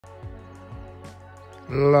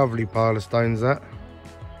Lovely pile of stones that.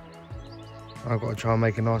 I've got to try and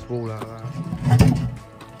make a nice wall out of that.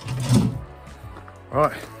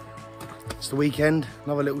 Right, it's the weekend.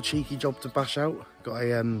 Another little cheeky job to bash out. Got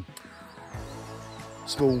a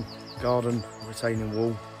small garden retaining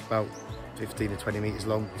wall, about 15 to 20 metres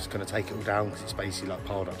long. Just going to take it all down because it's basically like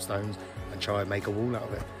piled up stones, and try and make a wall out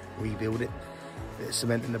of it, rebuild it. Bit of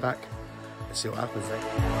cement in the back. Let's see what happens then.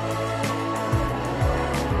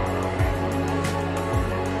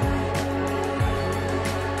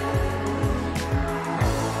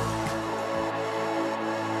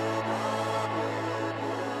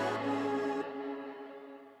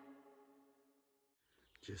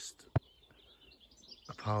 Just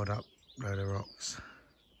a piled up load of rocks.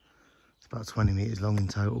 It's about 20 metres long in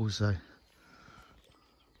total, so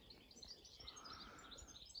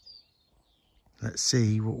let's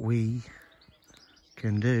see what we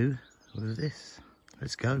can do with this.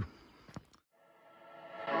 Let's go.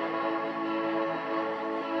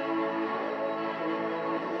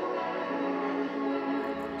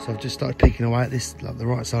 So I've just started picking away at this, like the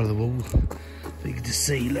right side of the wall. But you can just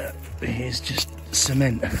see, look, here's just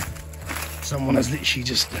cement. Someone has literally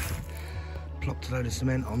just plopped a load of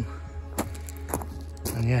cement on.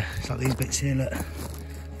 And yeah, it's like these bits here, look.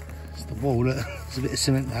 It's the wall, look. There's a bit of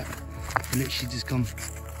cement that. Literally just gone,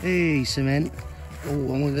 hey, cement. Oh,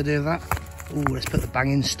 what am I gonna do with that? Oh, let's put the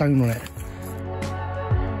banging stone on it.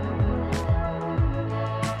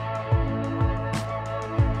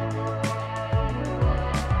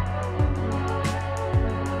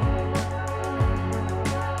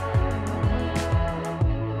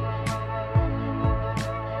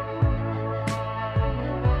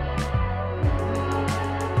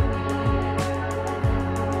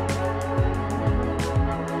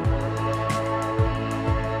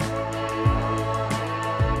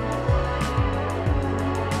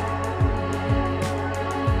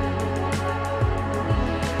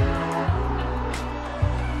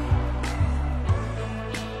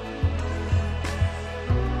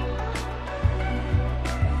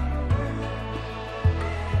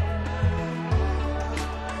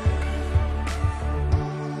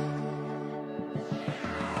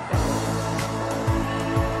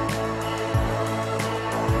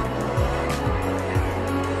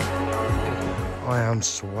 I am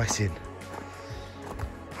sweating.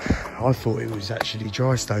 I thought it was actually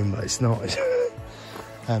dry stone, but it's not.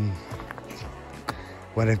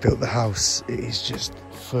 When they built the house, it is just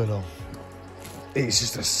full of, it's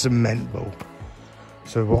just a cement ball.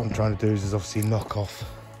 So what I'm trying to do is obviously knock off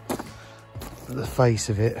the face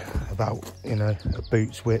of it about, you know, a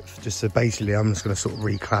boot's width. Just so basically I'm just going to sort of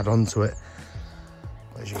reclad onto it.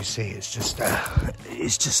 As you can see, it's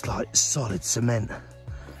just like solid cement.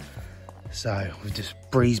 So with just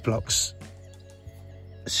breeze blocks,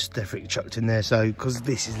 it's just definitely chucked in there. So because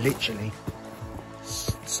this is literally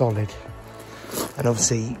solid, and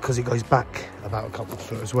obviously because it goes back about a couple of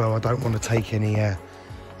foot as well, I don't want to take any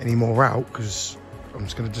more out because I'm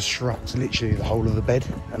just going to disrupt literally the whole of the bed.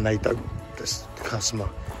 And they don't. The customer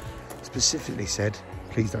specifically said,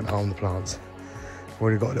 please don't harm the plants. I've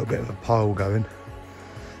already got a little bit of a pile going,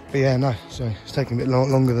 but yeah, no. So it's taking a bit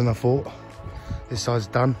longer than I thought. This side's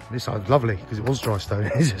done. This side's lovely because it was dry stone.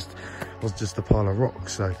 It was just a pile of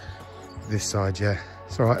rocks. So this side, yeah,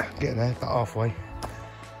 it's all right. Getting there, about halfway.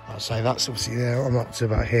 I'll say that's obviously there. I'm up to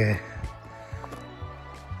about here.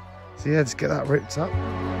 So yeah, just get that ripped up.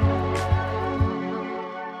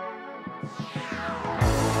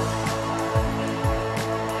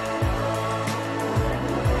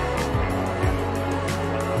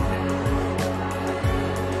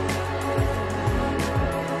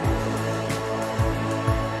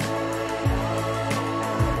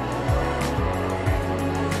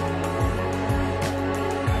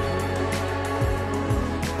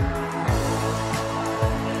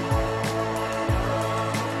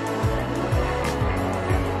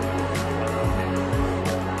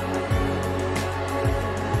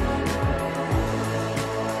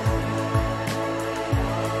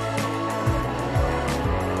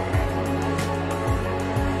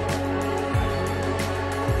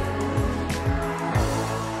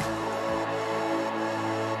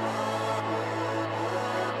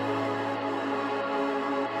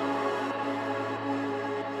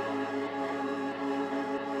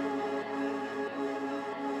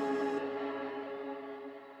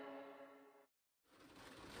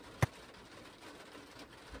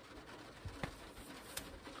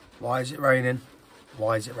 Why is it raining?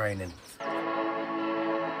 Why is it raining?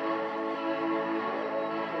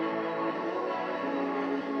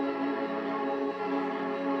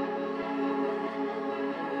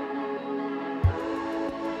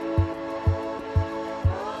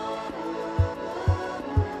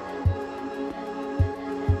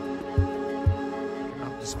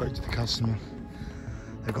 spoke to the customer.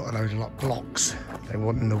 They've got a load of like blocks they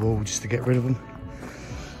want in the wall just to get rid of them.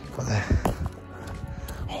 But they're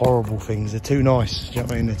horrible things. They're too nice. Do you know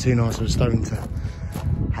what I mean? They're too nice of a stone to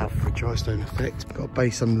have for a dry stone effect. Got a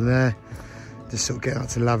base under there. Just sort of getting up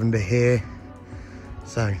to lavender here.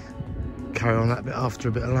 So carry on that bit after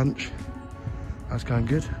a bit of lunch. That's going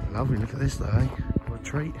good. Lovely. Look at this though, eh? What a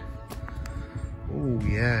treat. Oh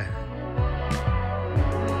yeah.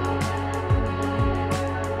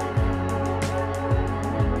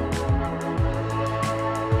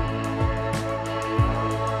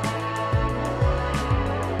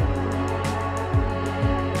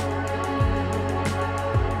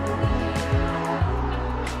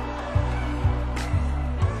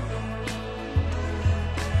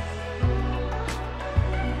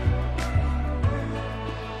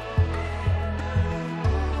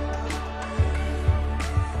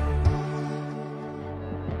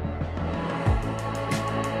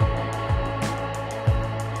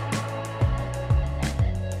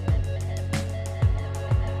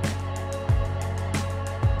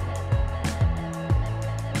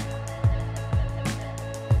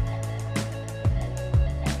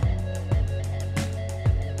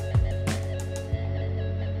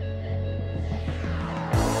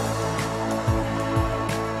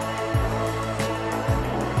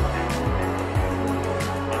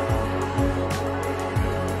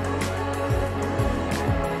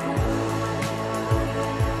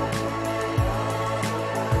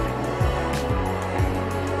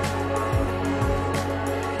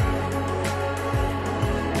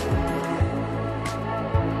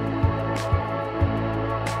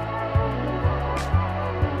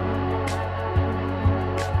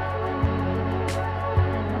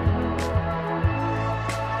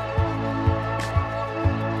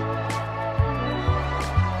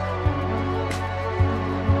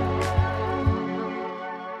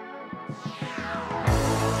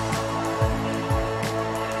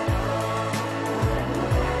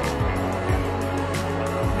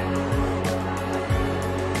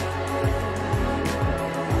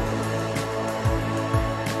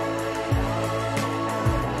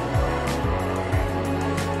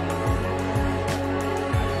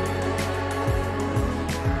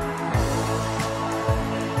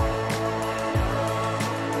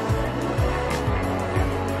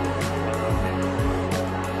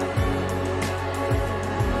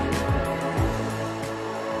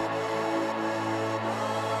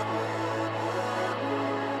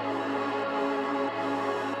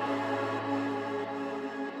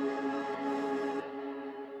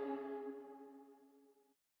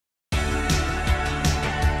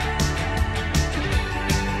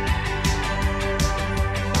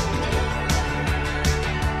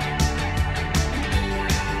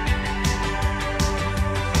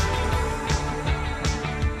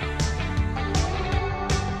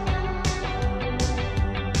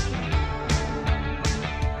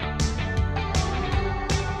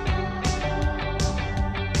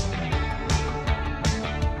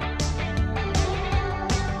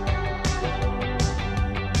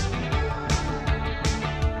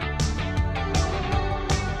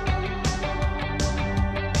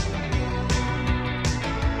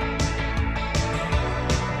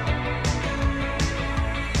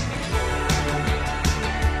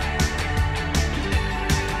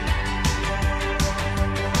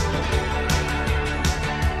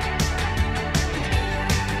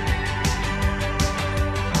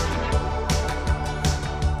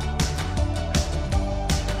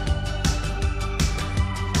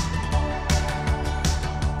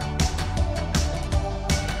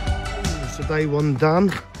 Day one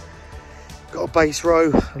done. Got a base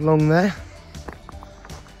row along there.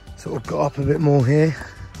 Sort of got up a bit more here.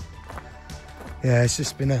 Yeah, it's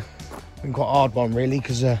just been quite a hard one really,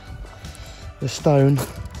 because the stone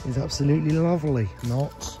is absolutely lovely.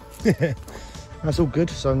 Not. That's all good.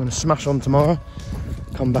 So I'm going to smash on tomorrow.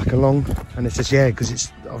 Come back along, and it's just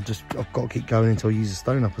because I've got to keep going until I use the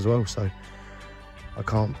stone up as well. So I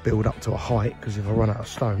can't build up to a height, because if I run out of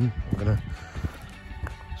stone, I'm gonna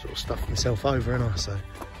sort of stuff myself over, ain't I? So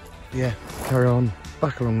yeah, carry on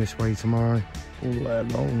back along this way tomorrow, all the way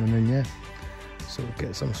along, and then yeah, sort of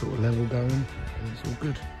get some sort of level going, and it's all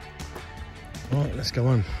good. Right, let's go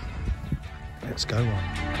on. Let's go on.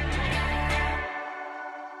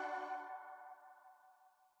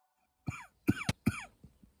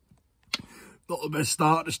 Not the best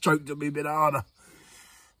start, the stroke took me a bit harder.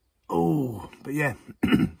 Oh, but yeah.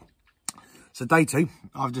 So day two,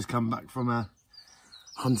 I've just come back from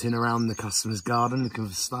hunting around the customer's garden looking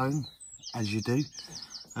for stone, as you do.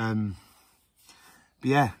 But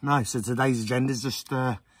yeah, no, so today's agenda is just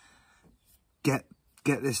get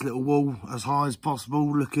get this little wall as high as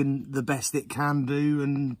possible, looking the best it can do,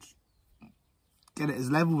 and get it as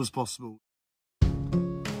level as possible.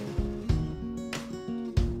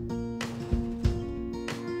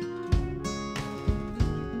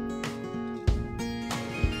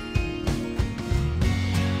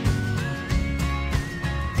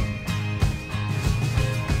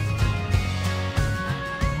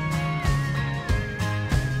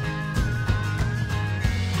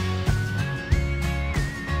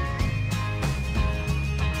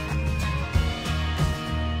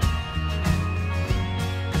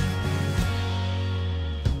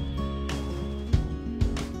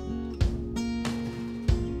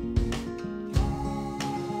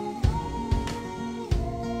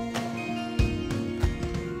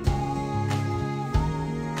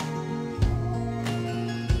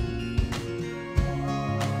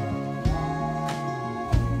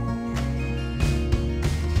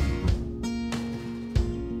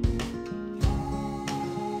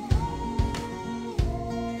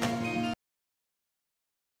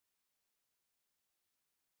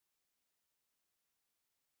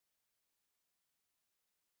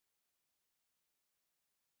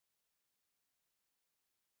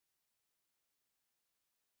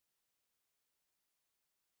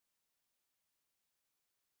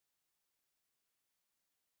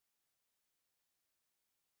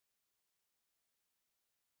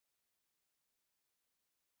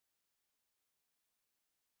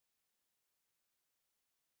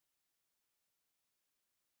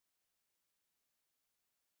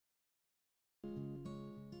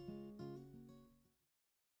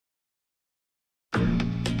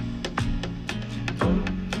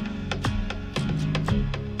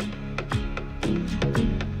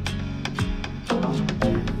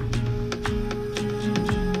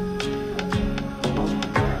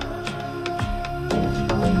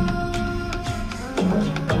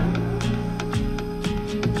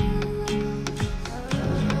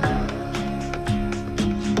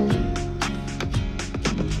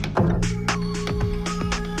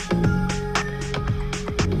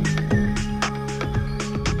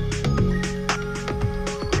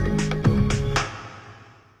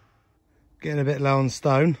 Getting a bit low on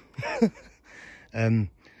stone. So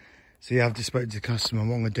yeah, I've just spoken to the customer.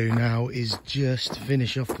 What I'm going to do now is just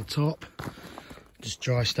finish off the top, just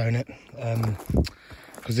dry stone it,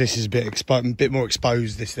 because this is a bit more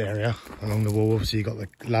exposed, this area along the wall. Obviously you've got the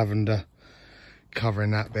lavender covering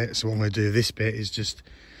that bit, so what I'm going to do this bit is just,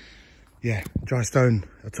 yeah, dry stone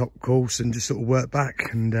a top course and just sort of work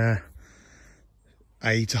back, and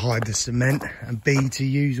A, to hide the cement, and B, to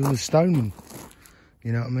use all the stone.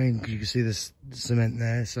 You know what I mean? Because you can see the cement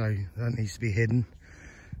there, so that needs to be hidden.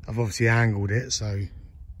 I've obviously angled it, so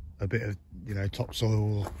a bit of, you know,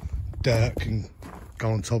 topsoil or dirt can go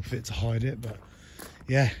on top of it to hide it. But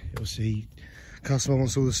yeah, obviously customer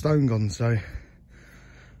wants all the stone gone, so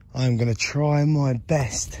I'm going to try my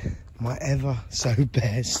best, my ever so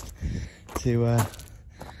best, to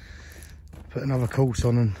put another course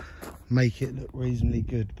on and make it look reasonably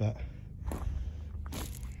good. But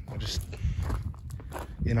I'll just,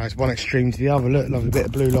 you know, it's one extreme to the other. Look, lovely bit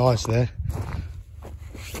of blue lights there.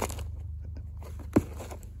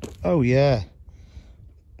 Oh yeah,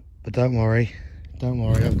 but don't worry,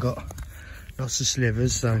 I've got lots of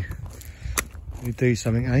slivers, so we do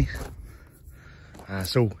something, eh?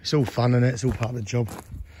 It's all fun, and it's all part of the job.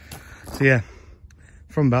 So yeah,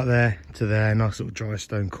 from about there to there, nice little dry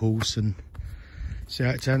stone course, and see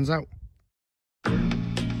how it turns out.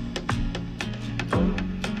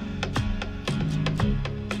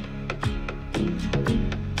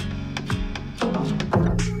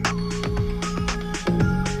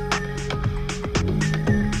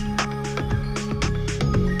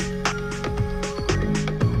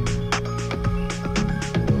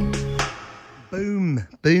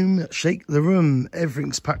 Boom, shake the room,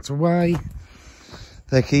 everything's packed away.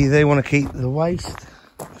 They want to keep the waste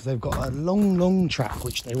because they've got a long track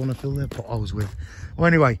which they want to fill their potholes with. Well,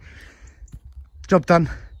 anyway, job done,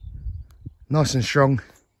 nice and strong.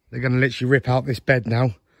 They're going to literally rip out this bed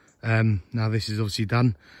now. Now this is obviously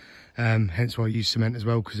done, hence why I use cement as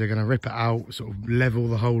well, because they're going to rip it out, sort of level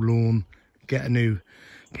the whole lawn, get a new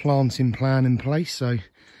planting plan in place. So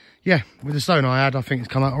yeah, with the stone I had, I think it's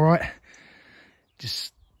come out all right.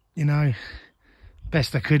 Just, you know,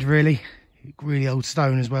 best I could really. Really old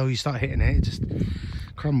stone as well. You start hitting it, it just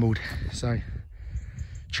crumbled. So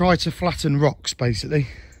try to flatten rocks basically.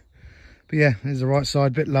 But yeah, there's the right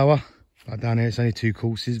side, bit lower. Like down here it's only 2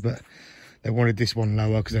 courses, but they wanted this one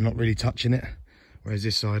lower because they're not really touching it. Whereas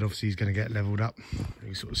this side obviously is going to get leveled up. You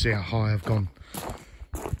can sort of see how high I've gone,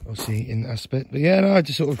 obviously, in that aspect. But yeah, no, I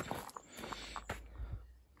just sort of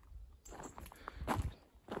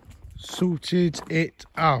sorted it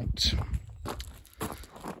out.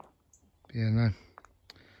 Yeah, no,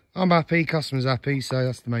 I'm happy, customers happy, so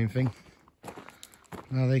that's the main thing.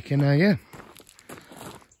 Now they can, yeah,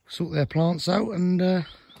 sort their plants out and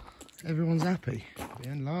everyone's happy.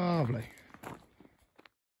 Yeah, lovely.